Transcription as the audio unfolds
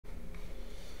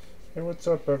Hey, what's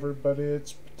up, everybody?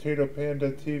 It's Potato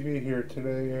Panda TV here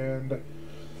today,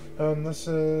 and this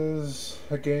is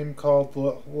a game called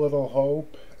Little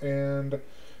Hope, and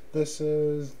this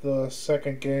is the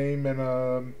second game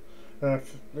in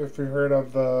if you heard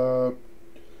of the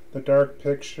Dark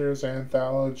Pictures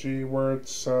Anthology, where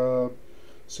it's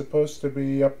supposed to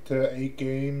be up to 8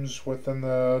 games within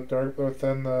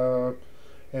the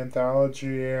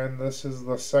anthology, and this is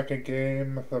the second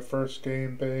game. The first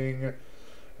game being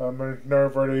I've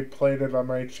already played it on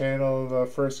my channel. The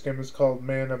first game is called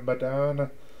Man of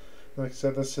Medan. Like I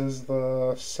said, this is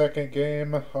the second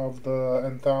game of the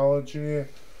anthology.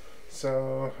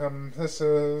 So, I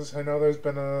know there's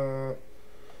been I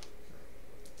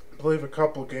believe a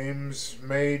couple games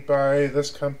made by this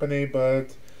company,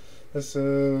 but this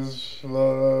is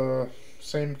the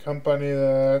same company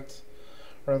that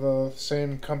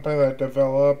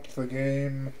developed the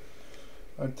game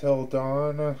Until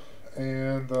Dawn,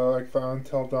 and like the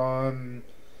Until Dawn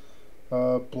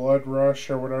Blood Rush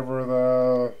or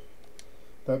whatever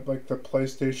the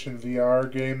PlayStation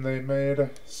VR game they made.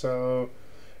 So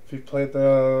if you played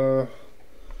I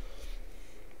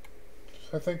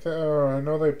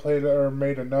know they played or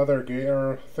made another game,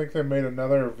 or I think they made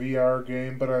another VR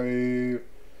game, but it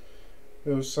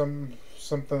was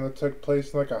something that took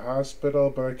place in like a hospital,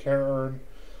 but I can't remember,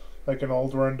 like an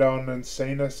old rundown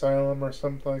insane asylum or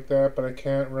something like that, but I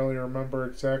can't really remember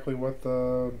exactly what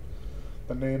the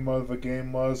name of the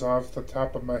game was off the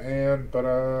top of my hand. But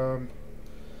I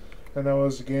know it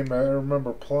was a game I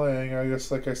remember playing. I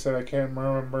just, like I said, I can't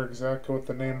remember exactly what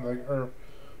the name of the, or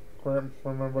can't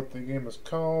remember what the game was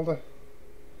called.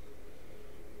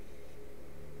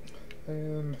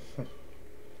 And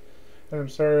I'm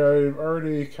sorry, I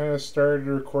already kind of started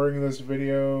recording this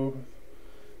video,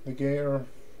 the game, or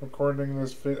recording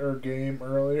this game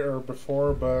earlier or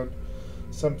before, but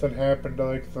something happened to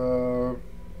like the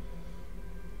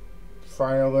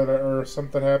file or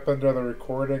something happened to the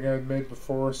recording I made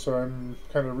before, so I'm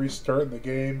kind of restarting the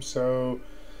game. So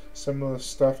some of the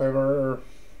stuff the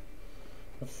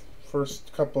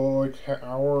first couple like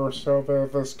hour or so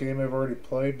of this game I've already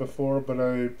played before, but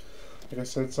like I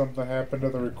said, something happened to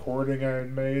the recording I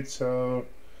had made, so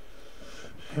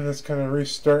I'm just kind of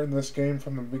restarting this game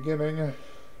from the beginning.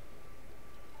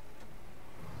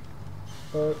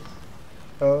 But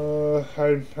I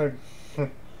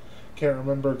can't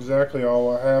remember exactly all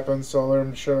what happened, so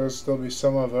I'm sure there'll still be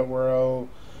some of it where I'll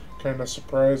kind of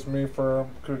surprise me because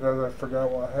I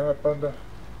forgot what happened.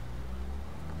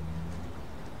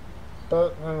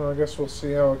 But I don't know, I guess we'll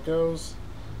see how it goes.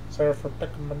 Sorry for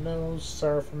picking my nose.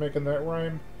 Sorry for making that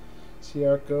rhyme. See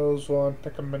how it goes while I'm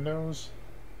picking my nose.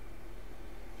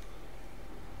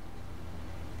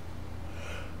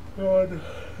 God,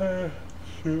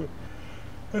 shoot.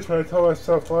 That's what I told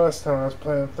myself last time I was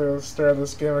playing through the start of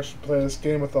this game. I should play this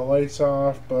game with the lights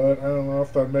off, but I don't know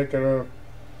if that'd make it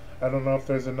I don't know if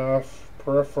there's enough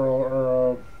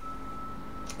peripheral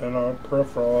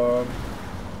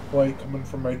light coming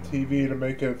from my TV to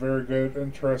make it a very good,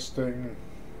 interesting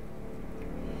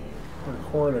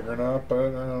recording or not, but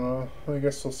I don't know. I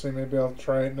guess we'll see. Maybe I'll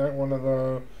try it in one of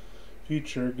the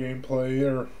future gameplay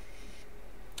or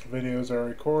videos I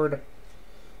record.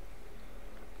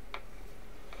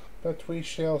 But we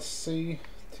shall see.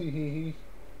 Tee.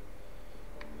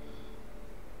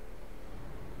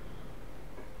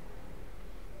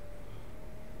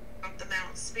 Up the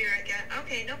Mount Spirit again.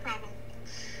 Okay, no problem.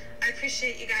 I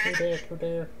appreciate you guys. Go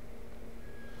there.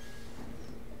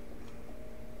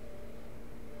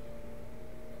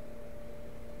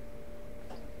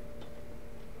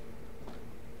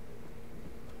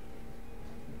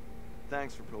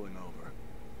 Thanks for pulling over.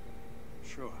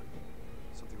 Sure.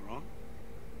 Something wrong?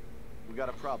 We got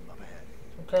a problem up ahead.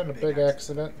 Some kind of big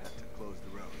accident. We have to close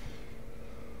the road.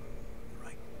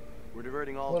 Right. We're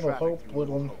diverting all Little traffic hope, through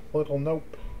Little Hope. little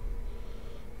nope.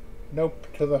 Nope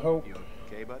to the hope. You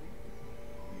okay, buddy?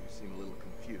 You seem a little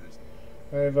confused.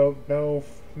 I vote no,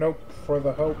 nope for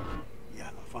the hope. Yeah,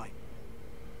 I'm fine.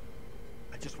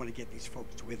 I just want to get these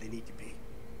folks to where they need to be.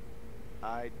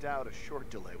 I doubt a short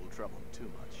delay will trouble them too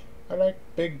much. I like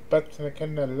big butts and I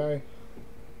cannot lie.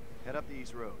 Head up the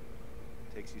East Road.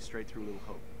 Takes you straight through Little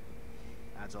Hope.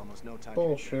 Adds almost no time.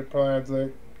 Bullshit, probably adds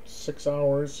like 6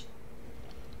 hours.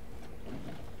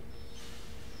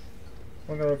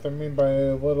 Wonder what they mean by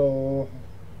a little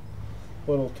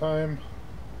time.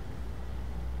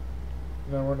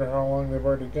 And I wonder how long they've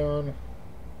already gone.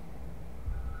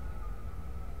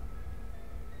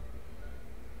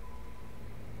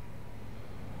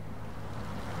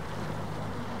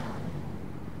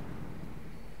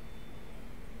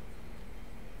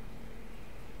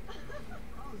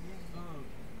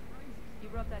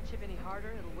 up that chip any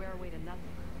harder, it'll wear away to nothing.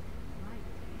 Right.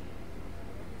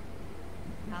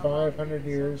 How long have you 500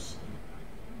 been years. sober?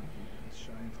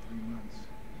 Shy of 3 months.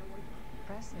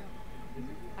 Impressive.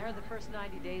 I heard the first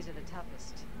 90 days are the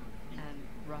toughest and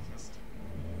roughest.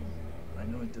 I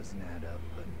know it doesn't add up,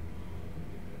 but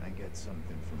I get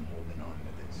something from holding on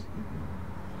to this.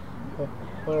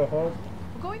 Little hope.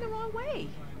 We're going the wrong way.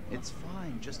 It's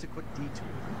fine, just a quick detour.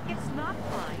 It's not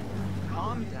fine.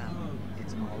 Calm down.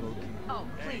 It's all okay. Oh,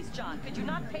 please, John, could you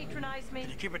not patronize me? Can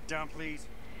you keep it down, please?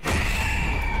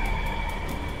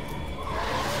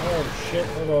 Oh shit,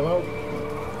 little hope.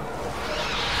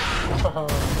 Haha,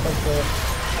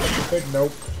 that's a big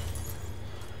nope.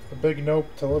 A big nope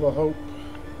to little hope.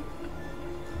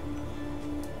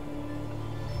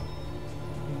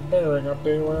 Bearing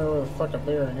update, whatever the fuck a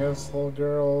bearing is.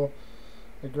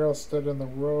 The girl stood in the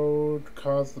road,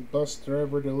 caused the bus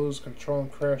driver to lose control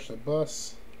and crash the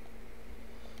bus.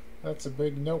 That's a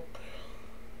big nope.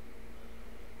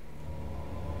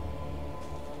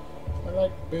 I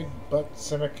like big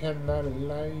butts and I cannot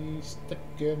lie. Stick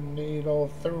a needle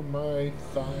through my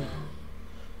thigh.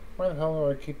 Why the hell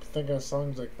do I keep thinking of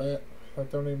songs like that?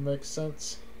 That don't even make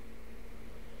sense.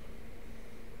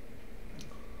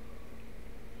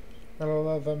 I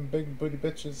love them big booty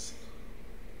bitches.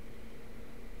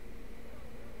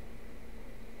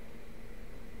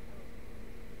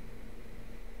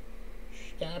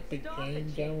 Stop it,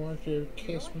 James. I want you to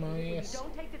kiss my ass.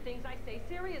 Don't take the things I say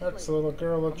seriously. That's the little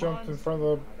girl that jumped in front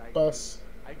of the bus.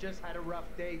 I just had a rough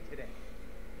day today.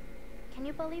 Can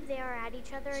you believe they are at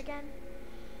each other again?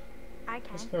 I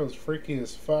This can. guy was freaky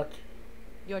as fuck.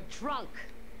 You're drunk.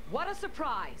 What a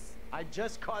surprise. I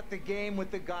just caught the game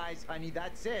with the guys, honey.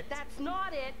 That's it. That's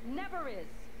not it. Never is.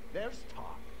 There's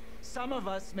talk. Some of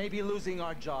us may be losing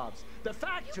our jobs. The You've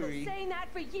factory... been saying that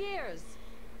for years.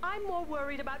 I'm more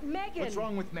worried about Megan. What's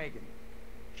wrong with Megan?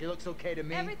 She looks okay to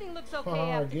me. Everything looks okay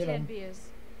Oh, after get 10 him. beers.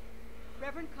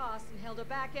 Reverend Carson held her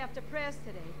back after prayers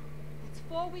today. It's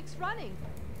 4 weeks running.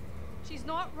 She's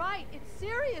not right. It's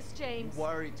serious, James. You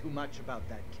worry too much about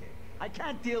that kid. I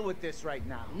can't deal with this right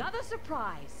now. Another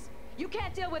surprise. You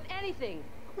can't deal with anything.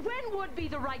 When would be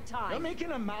the right time? You're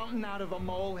making a mountain out of a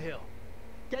molehill.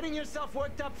 Getting yourself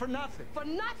worked up for nothing. For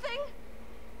nothing?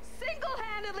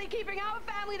 Single-handedly keeping our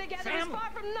family together is Family? far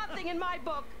from nothing in my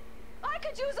book. I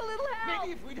could use a little help.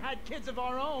 Maybe if we'd had kids of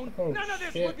our own, Oh, none of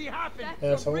this shit. would be happening.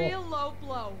 That's Asshole. a real low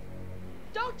blow.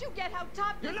 Don't you get how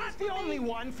tough You're this not is the for only me?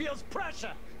 one feels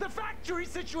pressure. The factory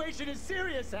situation is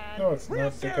serious, Ann. No, it's real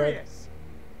not, dickhead. serious.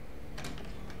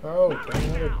 Oh, Not damn,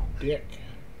 right what a now. dick.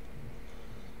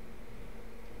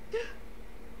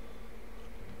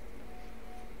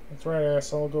 That's right,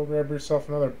 asshole. Go grab yourself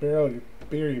another beer, you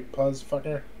puzz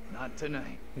fucker. Not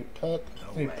tonight. You put,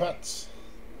 No you way. putz.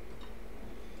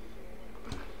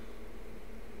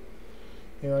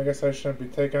 You know, I guess I shouldn't be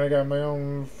taking. I got my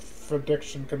own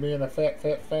addiction to being a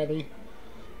fatty.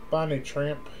 Bonnie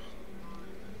Tramp.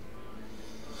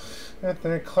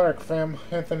 Anthony and the Clark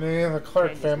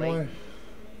Candy's family. late.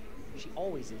 She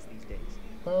always is these days.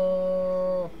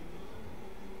 Oh,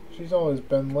 she's always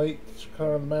been late. She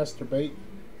couldn't masturbate.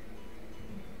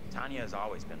 Tanya has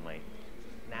always been late.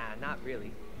 Nah, not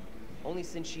really. Only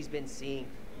since she's been seeing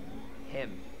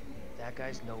him. That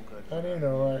guy's no good. How do you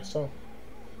know, Axel?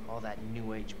 All that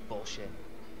new age bullshit.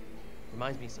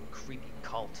 Reminds me of some creepy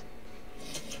cult.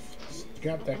 You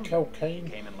got that cocaine?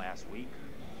 Came in last week.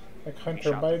 Like He Hunter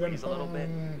shot the Biden? breeze a little bit.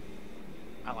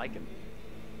 I like him.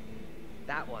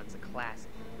 That one's a classic.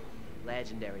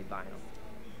 Legendary vinyl.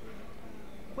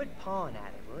 Quit pawing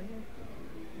at it, will you?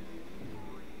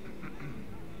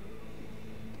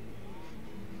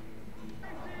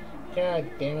 God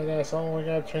damn it, asshole. We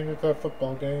gotta change it to a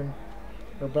football game.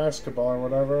 Or basketball or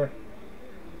whatever.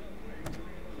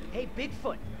 Hey,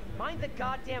 Bigfoot, mind the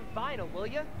goddamn vinyl, will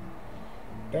you?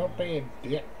 Don't be a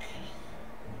dick.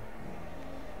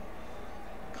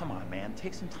 Come on, man.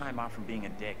 Take some time off from being a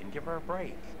dick and give her a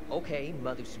break. Okay,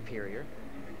 Mother Superior.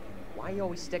 Why are you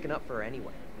always sticking up for her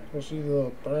anyway? Was she a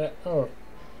little brat? Oh.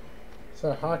 Is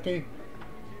that hockey?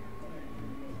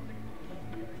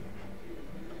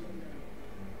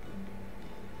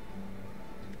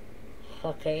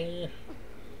 Hockey.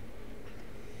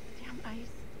 Damn ice.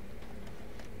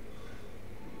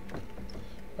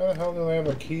 Why the hell do they have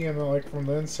a key in it, like from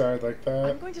the inside like I'm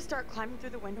that? going to start climbing through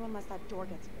the window unless that door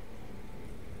gets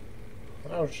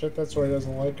fixed. Oh shit, that's why he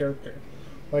doesn't like her.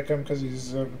 Like him because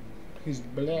he's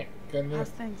black and How's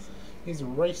things? he's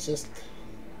racist.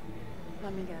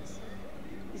 Let me guess.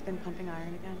 He's been pumping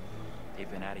iron again. They've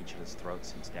been at each other's throats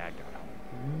since Dad got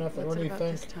home. Nothing. What's What do it you about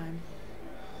think? this time?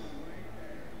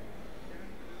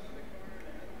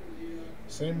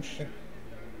 Same shit.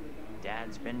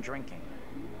 Dad's been drinking.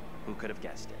 Who could have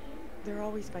guessed it? They're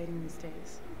always fighting these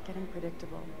days. Getting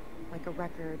predictable. Like a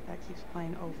record that keeps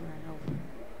playing over and over.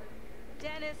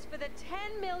 Dennis, for the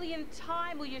 10 millionth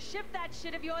time, will you shift that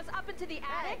shit of yours up into the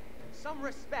attic? Hey, some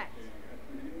respect.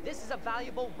 This is a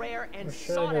valuable, rare, and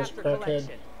Sure it is, sought-after crackhead.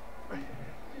 collection. I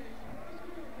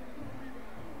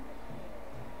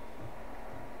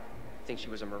think she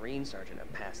was a Marine sergeant in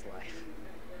a past life.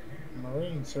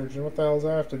 Marine surgeon, what the hell does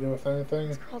that have to do with anything?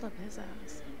 It's crawled up his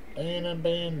ass. Dennis,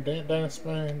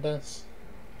 man, Dennis.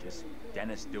 Just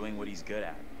Dennis doing what he's good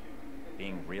at.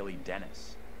 Being really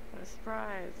Dennis. What a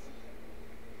surprise.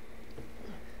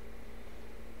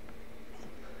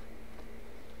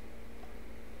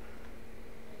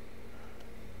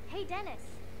 Hey, Dennis.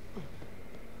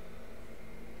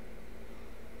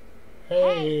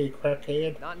 Hey,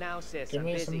 crackhead. Not now, sis. Give I'm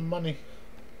me busy. some money.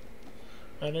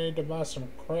 I need to buy some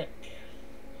crack.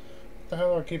 What the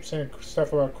hell do I keep saying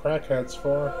stuff about crackheads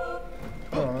for?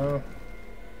 I don't know.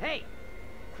 Hey,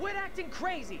 quit acting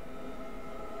crazy.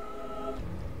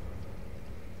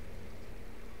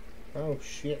 Oh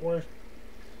shit, where?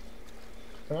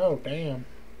 Oh damn.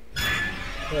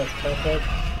 Yeah, crackhead.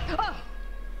 Oh!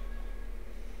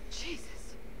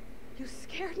 Jesus. You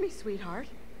scared me, sweetheart.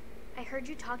 I heard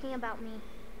you talking about me.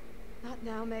 Not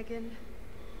now, Megan.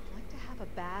 I'd like to have a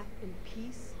bath in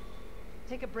peace.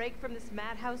 Take a break from this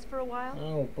madhouse for a while.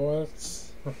 Oh boy,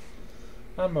 it's...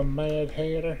 I'm a mad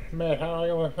hater. Mad how I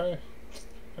don't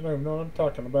even know what I'm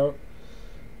talking about.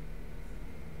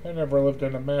 I never lived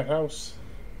in a madhouse.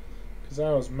 Because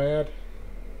I was mad.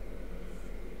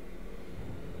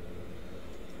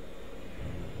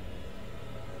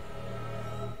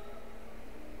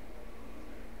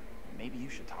 Maybe you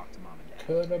should talk to Mom and Dad.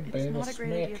 Could have It's been not a a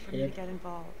great idea smack for me to hit. get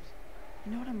involved.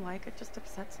 You know what I'm like? It just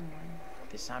upsets someone.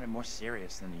 This sounded more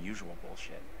serious than the usual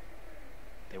bullshit.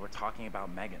 They were talking about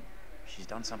Megan. She's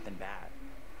done something bad.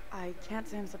 I can't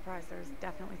say I'm surprised. There's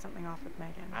definitely something off with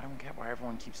Megan. I don't get why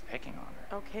everyone keeps picking on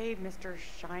her. Okay, Mr.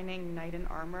 Shining Knight in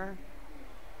Armor.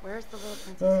 Where's the little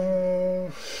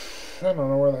princess? I don't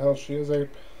know where the hell she is,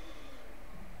 Ape.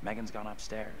 Megan's gone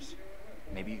upstairs.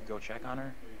 Maybe you could go check on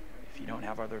her? If you don't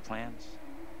have other plans?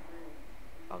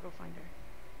 I'll go find her.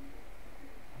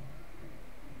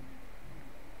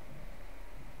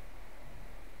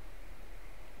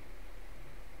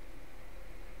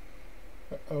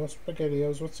 Uh-oh,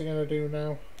 SpaghettiOs, what's he gonna do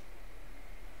now?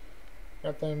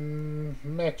 Got them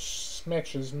matches.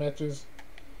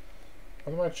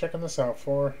 What am I checking this out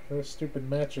for? Those stupid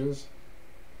matches.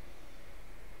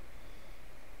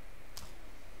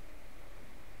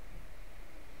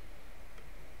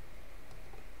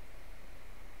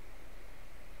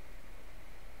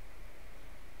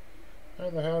 How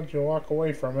the hell did you walk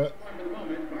away from it?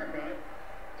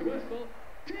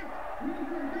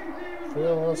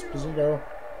 Phil Esposito.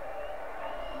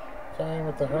 Time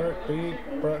with the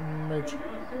heartbeat button makes. See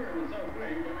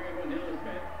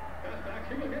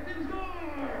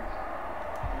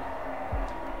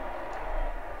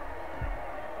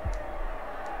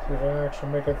if I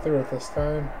actually make it through it this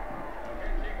time.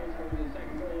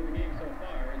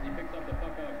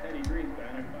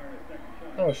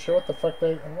 Oh shit, what the fuck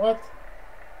they... What?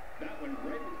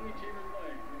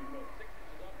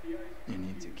 You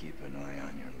need to keep an eye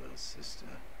on your little sister.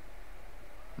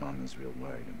 Mama's real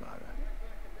worried about her.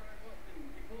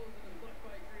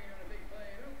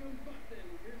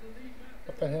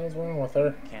 What the hell's wrong with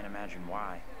her? Can't imagine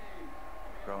why.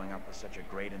 Growing up with such a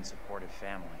great and supportive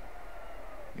family.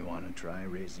 You want to try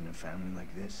raising a family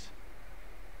like this?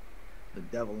 The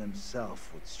devil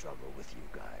himself would struggle with you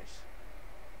guys.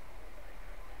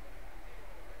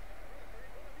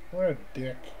 What a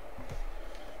dick.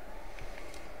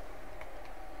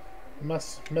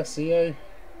 Messier.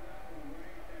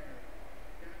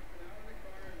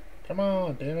 Come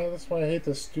on, damn it. That's why I hate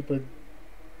this stupid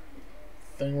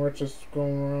thing where it's just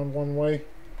going around one way.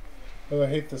 But I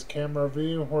hate this camera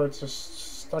view where it's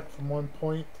just stuck from one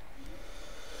point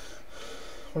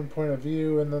of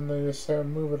view, and then they just have to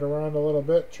move it around a little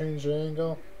bit, change the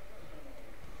angle.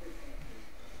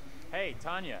 Hey,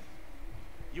 Tanya.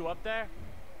 You up there?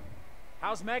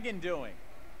 How's Megan doing?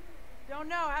 Don't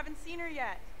know. Haven't seen her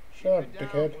yet. Shut up,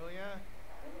 dickhead. Will ya?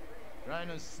 Trying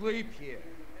to sleep here.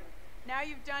 Now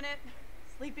you've done it.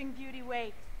 Sleeping Beauty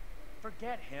wakes.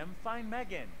 Forget him. Find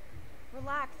Megan.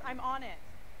 Relax. I'm on it.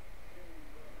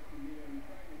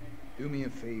 Do me a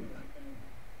favor.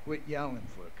 Quit yelling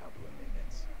for a couple of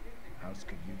minutes. House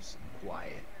could use some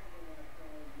quiet.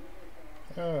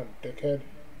 Oh, dickhead.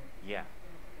 Yeah,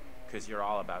 because you're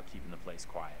all about keeping the place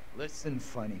quiet. Listen,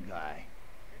 funny guy.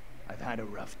 I've had a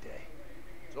rough day.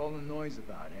 It's all the noise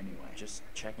about anyway. Just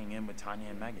checking in with Tanya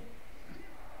and Megan.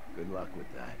 Good luck with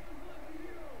that.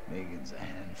 Megan's a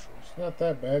handful. It's not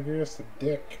that bad, you're just a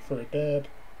dick for a dad.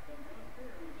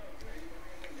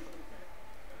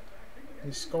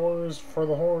 He scores for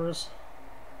the whores.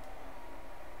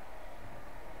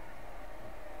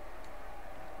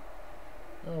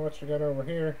 Oh, what you got over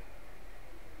here?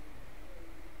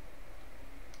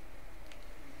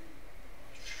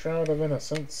 Shroud of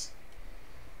Innocence.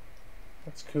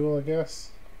 That's cool, I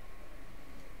guess.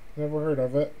 Never heard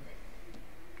of it.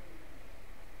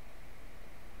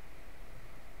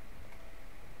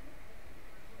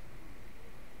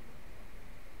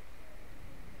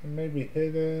 And maybe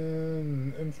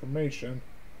hidden information.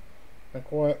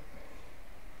 Like what?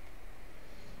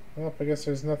 Well, I guess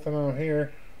there's nothing on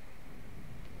here.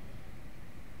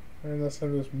 Unless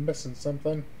I'm just missing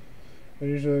something. There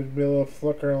usually would be a little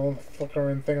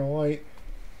flickering thing of light.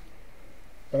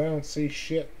 But I don't see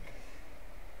shit.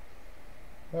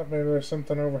 Oh, maybe there's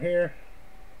something over here.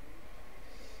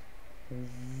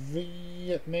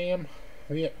 Vietnam.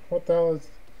 Yeah, what the hell is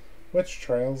witch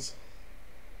trails?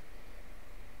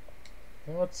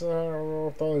 What's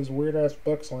with all these weird ass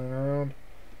books laying around?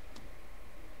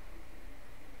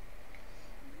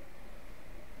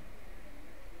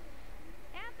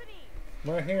 Anthony!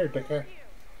 Right here, Dicka.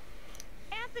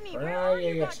 Anthony, where are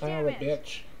you, son of a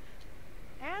bitch.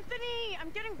 Anthony, I'm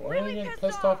getting Why are you really getting pissed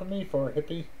pissed off at me for,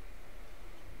 hippie?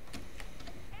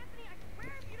 Anthony, I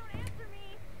swear if you don't answer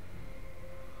me.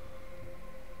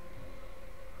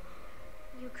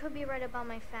 You could be right about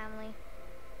my family.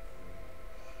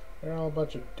 They're all a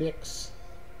bunch of dicks.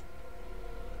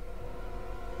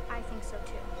 I think so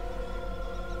too.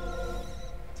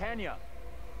 Tanya,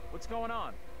 what's going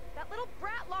on? That little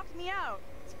brat locked me out.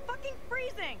 It's fucking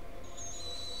freezing.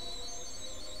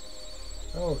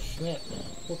 Oh snap.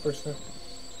 Whoopersnip.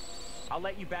 I'll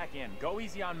let you back in. Go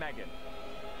easy on Megan.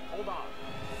 Hold on.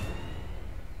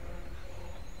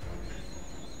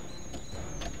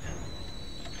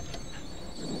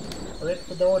 Break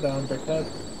the door down,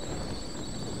 dickhead.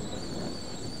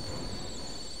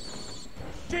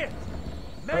 Shit!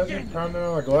 How's he Megan! pounding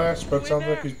on the glass, but it sounds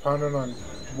like he's pounding on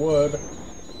wood.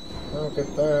 I don't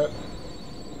get that.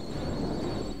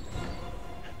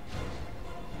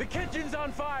 The kitchen's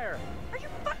on fire! Are you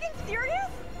fucking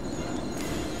serious?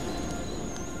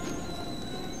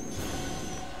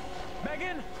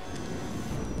 Megan!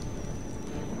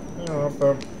 I don't know if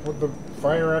the would the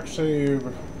fire actually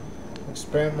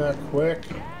expand that quick.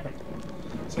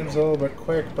 Seems a little bit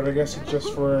quick, but I guess it's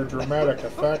just for a dramatic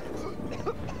effect.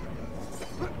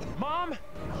 Mom?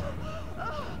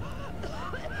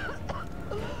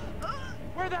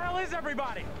 Where the hell is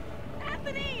everybody?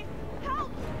 Anthony!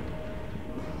 Help!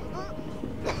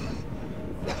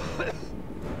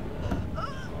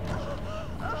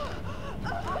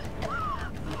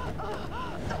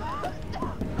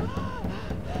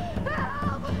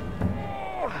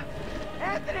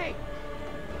 Anthony!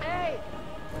 Hey!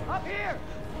 Up here!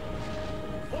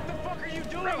 What the fuck are you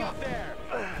doing up there?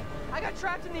 I got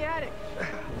trapped in the attic.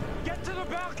 Get to the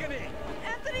balcony!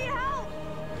 Anthony, help!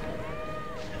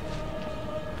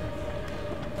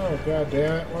 Oh god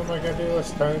damn it, what am I gonna do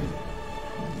this time?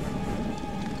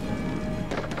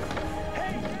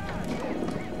 Hey, Dad!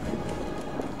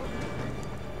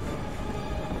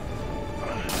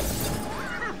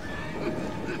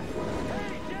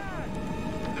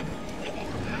 Hey,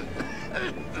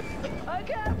 Dad! I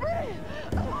can't breathe!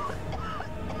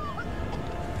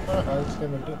 What's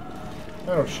gonna do?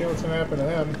 Oh shit, what's gonna happen to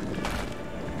him?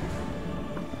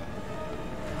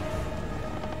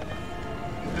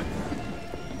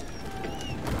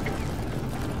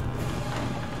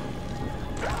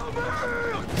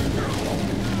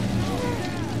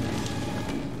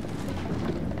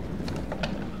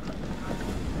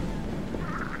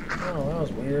 Oh, that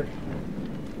was weird.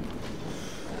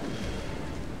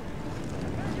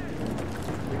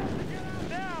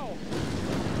 Now!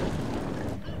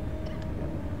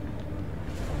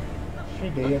 She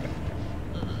did.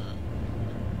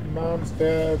 Mom's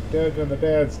dead, and the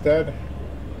dad's dead.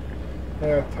 I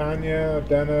have Tanya,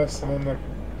 Dennis, and then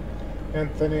the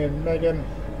Anthony and Megan.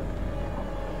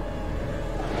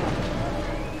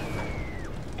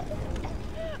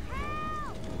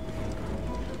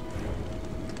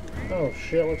 Oh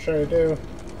shit, what should I do?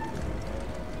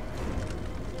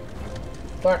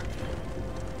 Fuck.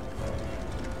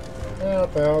 Yeah,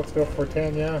 what the hell, let's go for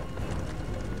Tanya.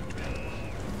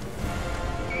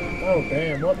 Oh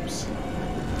damn, whoops.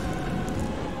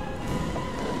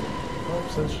 Well,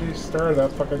 since she started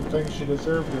that fucking thing, she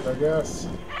deserved it, I guess.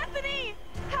 Anthony!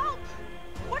 Help!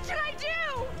 What should I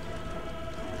do?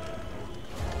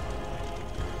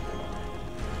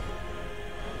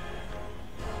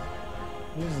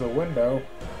 Use the window.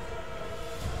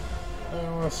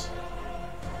 Let's...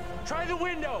 Try the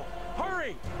window!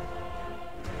 Hurry!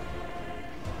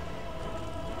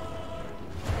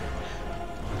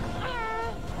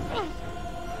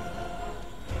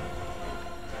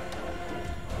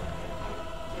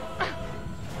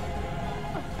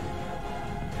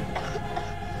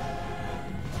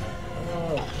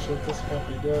 Oh shit, this can't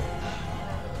be good.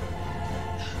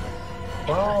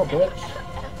 Oh, bitch.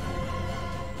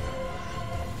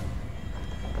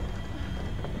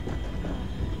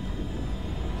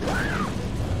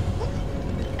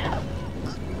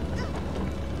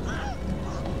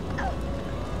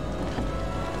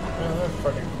 Man, that's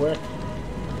fucking quick.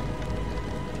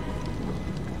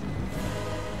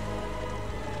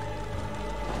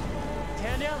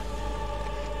 Tanya?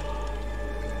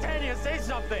 Tanya, say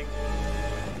something!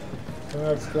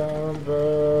 That's down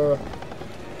the...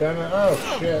 Damn it. Oh,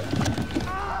 shit.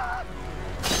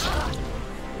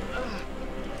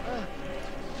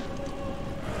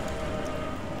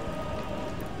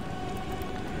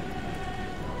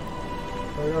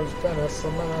 There goes Dennis, the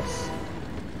menace.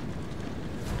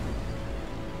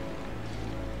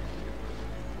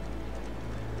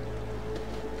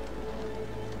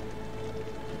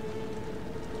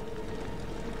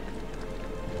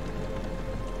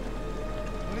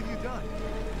 What have you done?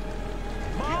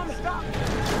 Mom, stop!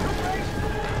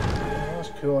 That was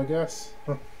cool, I guess. I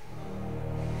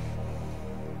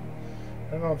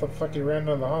don't know what the fuck he ran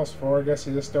into the house for. I guess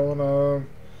he just don't want to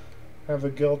have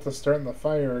the guilt of starting the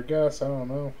fire, I guess. I don't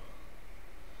know.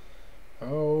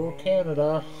 Oh,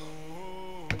 Canada.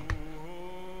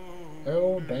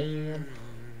 Oh, damn.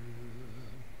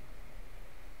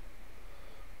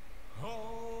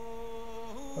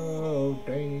 Oh,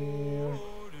 damn.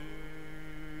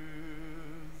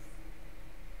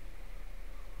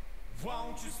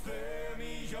 Won't you spare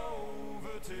me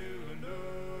over till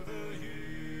another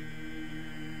year?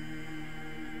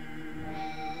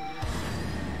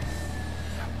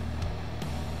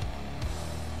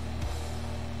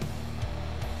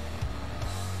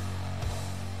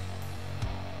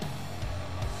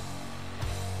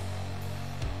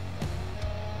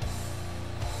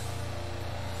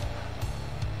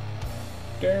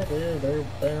 There,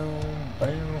 bam,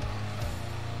 bam.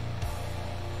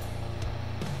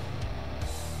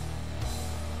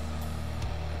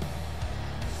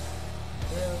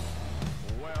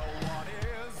 Well, what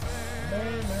is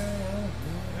it that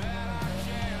I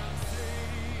can't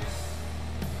see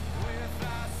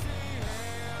without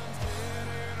hands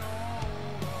getting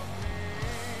hold of me?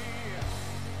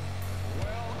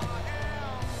 Well, I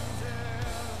am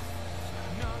dead,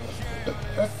 none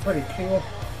can That's pretty cool.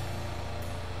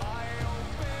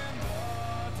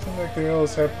 Seems like they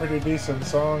always have pretty decent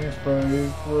songs, but at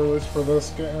least for this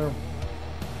game.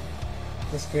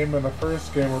 This game and the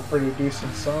first game were pretty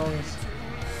decent songs.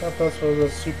 I thought those were the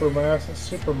super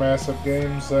massive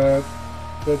games that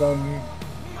did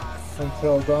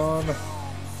Until Dawn.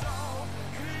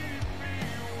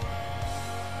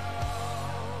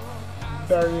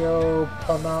 Dario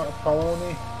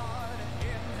Paoloni.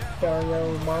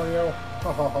 Dario Mario.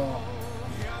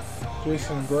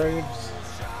 Jason Graves.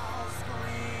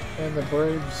 And the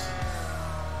Braves.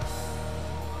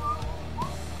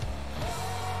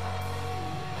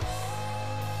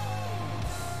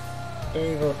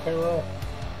 Dave Otero.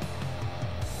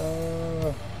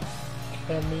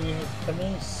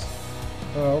 Camise.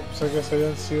 Oops, I guess I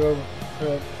didn't see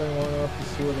that thing long enough to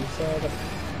see what it said.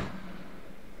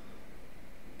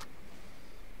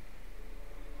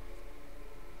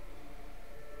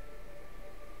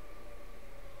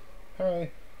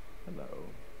 Hi. Hello.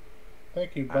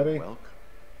 Thank you, buddy. Welcome.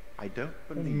 I don't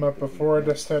believe But before I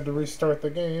just had to restart the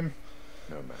game.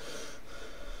 No matter.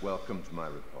 Welcome to my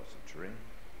repository.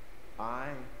 I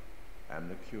am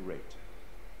the curator,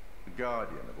 the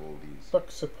guardian of all these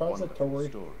Book suppository. wonderful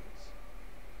stories,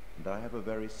 and I have a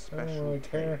very special really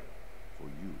tale care. for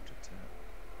you to tell.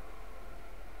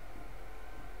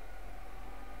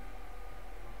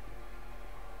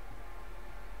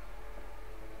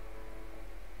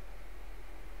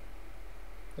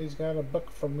 He's got a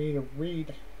book for me to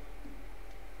read.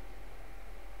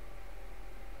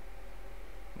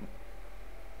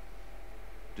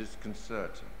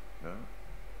 Disconcerting, no?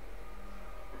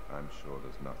 I'm sure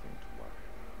there's nothing to worry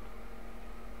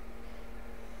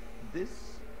about.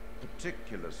 This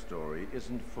particular story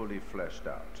isn't fully fleshed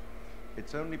out.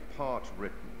 It's only part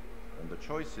written, and the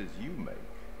choices you make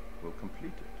will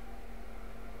complete it.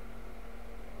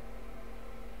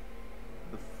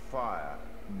 The fire.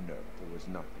 No, there was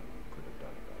nothing you could have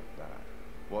done about that.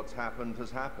 What's happened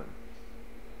has happened.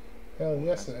 Hell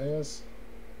yes, it is.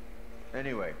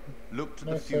 Anyway, look to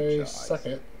I the say future, suck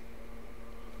Isaac. it.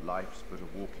 Life's but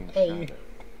a walking Hey. shadow.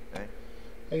 Eh?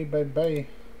 A, B, B.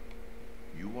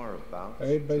 You are about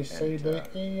A, B, to C, D, enter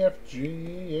E, F,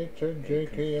 G, H, I, J,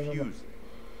 K, L, M, N. confusing,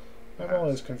 I'm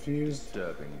always perhaps confused.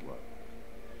 disturbing world.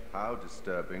 How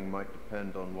disturbing might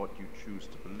depend on what you choose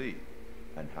to believe,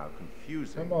 and how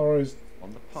confusing I'm always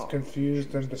on the path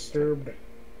confused you and choose to disturbed. take.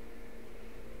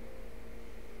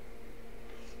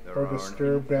 There Or are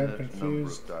disturbed an and infinite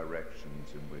confused. number of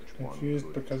directions in which Confused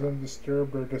one could because travel. I'm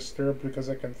disturbed, or disturbed because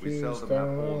I'm We confused. seldom I have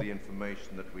don't all know. the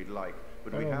information that we'd like,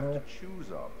 but I we don't have know. to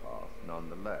choose our path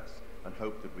nonetheless, and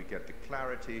hope that we get the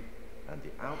clarity and the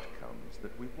outcomes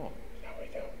that we want. No, we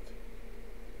don't.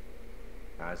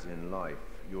 As in life,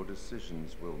 your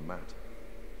decisions will matter.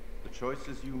 The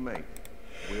choices you make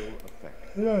will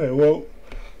affect. No, they won't.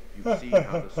 You see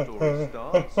how the story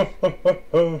starts?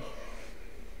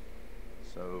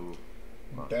 So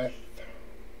much Death.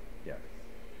 death.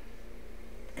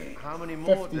 How many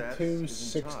more 52, deaths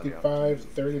is entirely up 65, to you.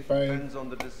 35, Depends on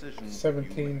the decisions you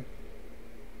 17. make.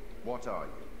 What are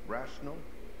you? Rational?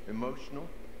 Emotional?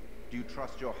 Do you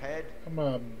trust your head I'm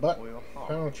a butt. or your I heart?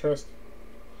 don't trust.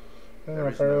 I don't There know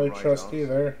is if I no really right trust answer.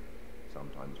 either.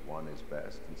 Sometimes one is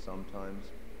best and sometimes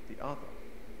the other.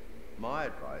 My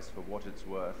advice, for what it's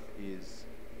worth, is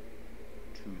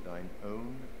to thine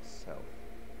own self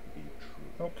be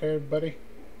true. Okay, buddy.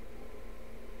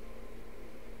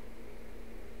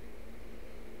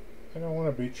 I don't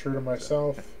want to be true to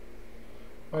myself.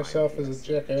 Myself I is a guess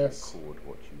jackass. to record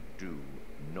what you do,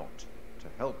 not to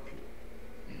help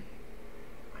you.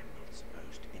 I'm not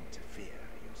supposed to interfere,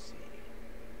 you see.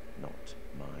 Not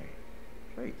my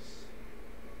place,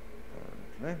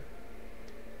 apparently.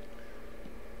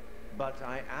 But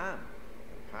I am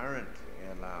apparently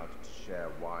allowed to share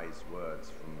wise words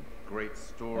from great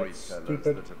storytellers stupid.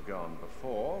 that have gone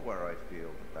before, where I feel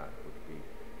that that would be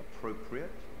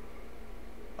appropriate.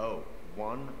 Oh,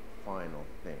 one final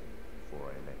thing before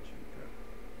I let you go.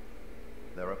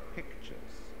 There are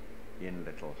pictures in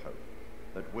Little Hope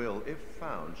that will, if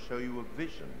found, show you a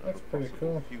vision of That's a pretty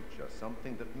possible cool. future,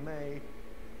 something that may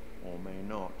or may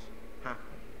not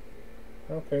happen.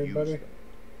 Okay, Use buddy. them.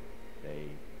 They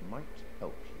might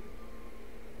help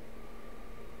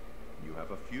you. You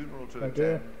have a funeral to I do.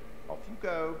 attend. Off you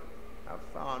go. Have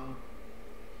fun.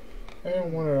 I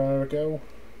don't want to go.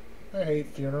 I hate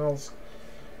funerals.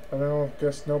 I don't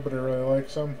guess nobody really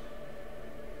likes them.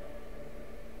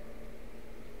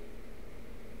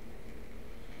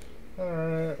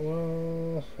 Alright,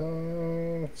 well,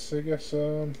 let's see, I guess,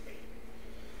 I'll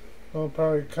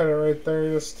probably cut it right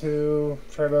there just to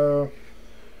try to,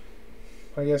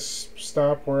 I guess,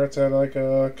 stop where it's at, like,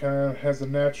 kind of has a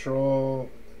natural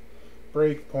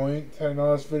break point. I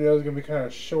know this video is going to be kind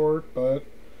of short, but,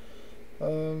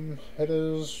 it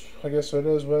is, I guess it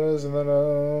is what it is, and then,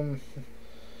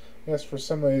 I guess for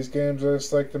some of these games, I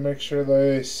just like to make sure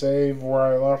they save where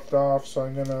I left off, so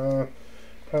I'm gonna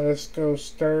kind of just go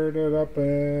start it up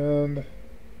and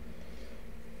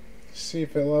see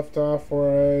if it left off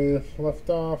where I left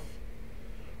off,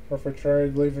 or if it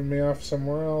tried leaving me off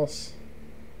somewhere else.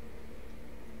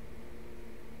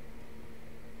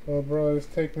 So it'll probably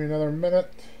just take me another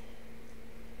minute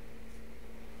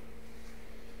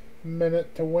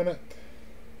to win it.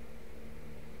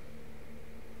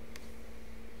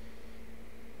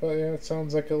 But yeah, it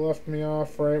sounds like it left me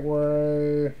off right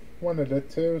where I wanted it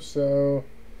to, so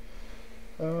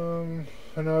I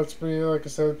know it's be, like I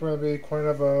said, it's going to be quite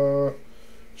of a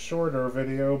shorter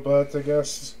video, but I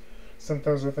guess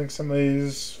sometimes I think some of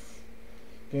these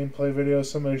gameplay videos,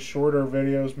 some of these shorter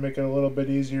videos make it a little bit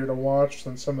easier to watch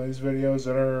than some of these videos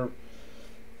that are,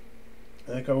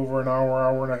 I think, over an hour,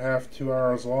 hour and a half, 2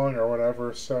 hours long or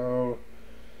whatever, so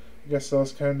I guess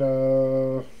that's kind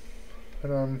of,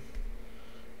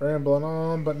 rambling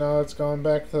on, but now it's gone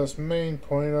back to this main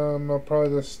point. I'll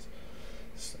probably just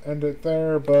end it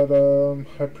there, but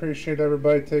I appreciate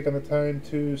everybody taking the time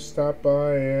to stop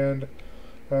by, and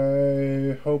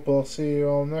I hope I'll see you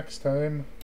all next time.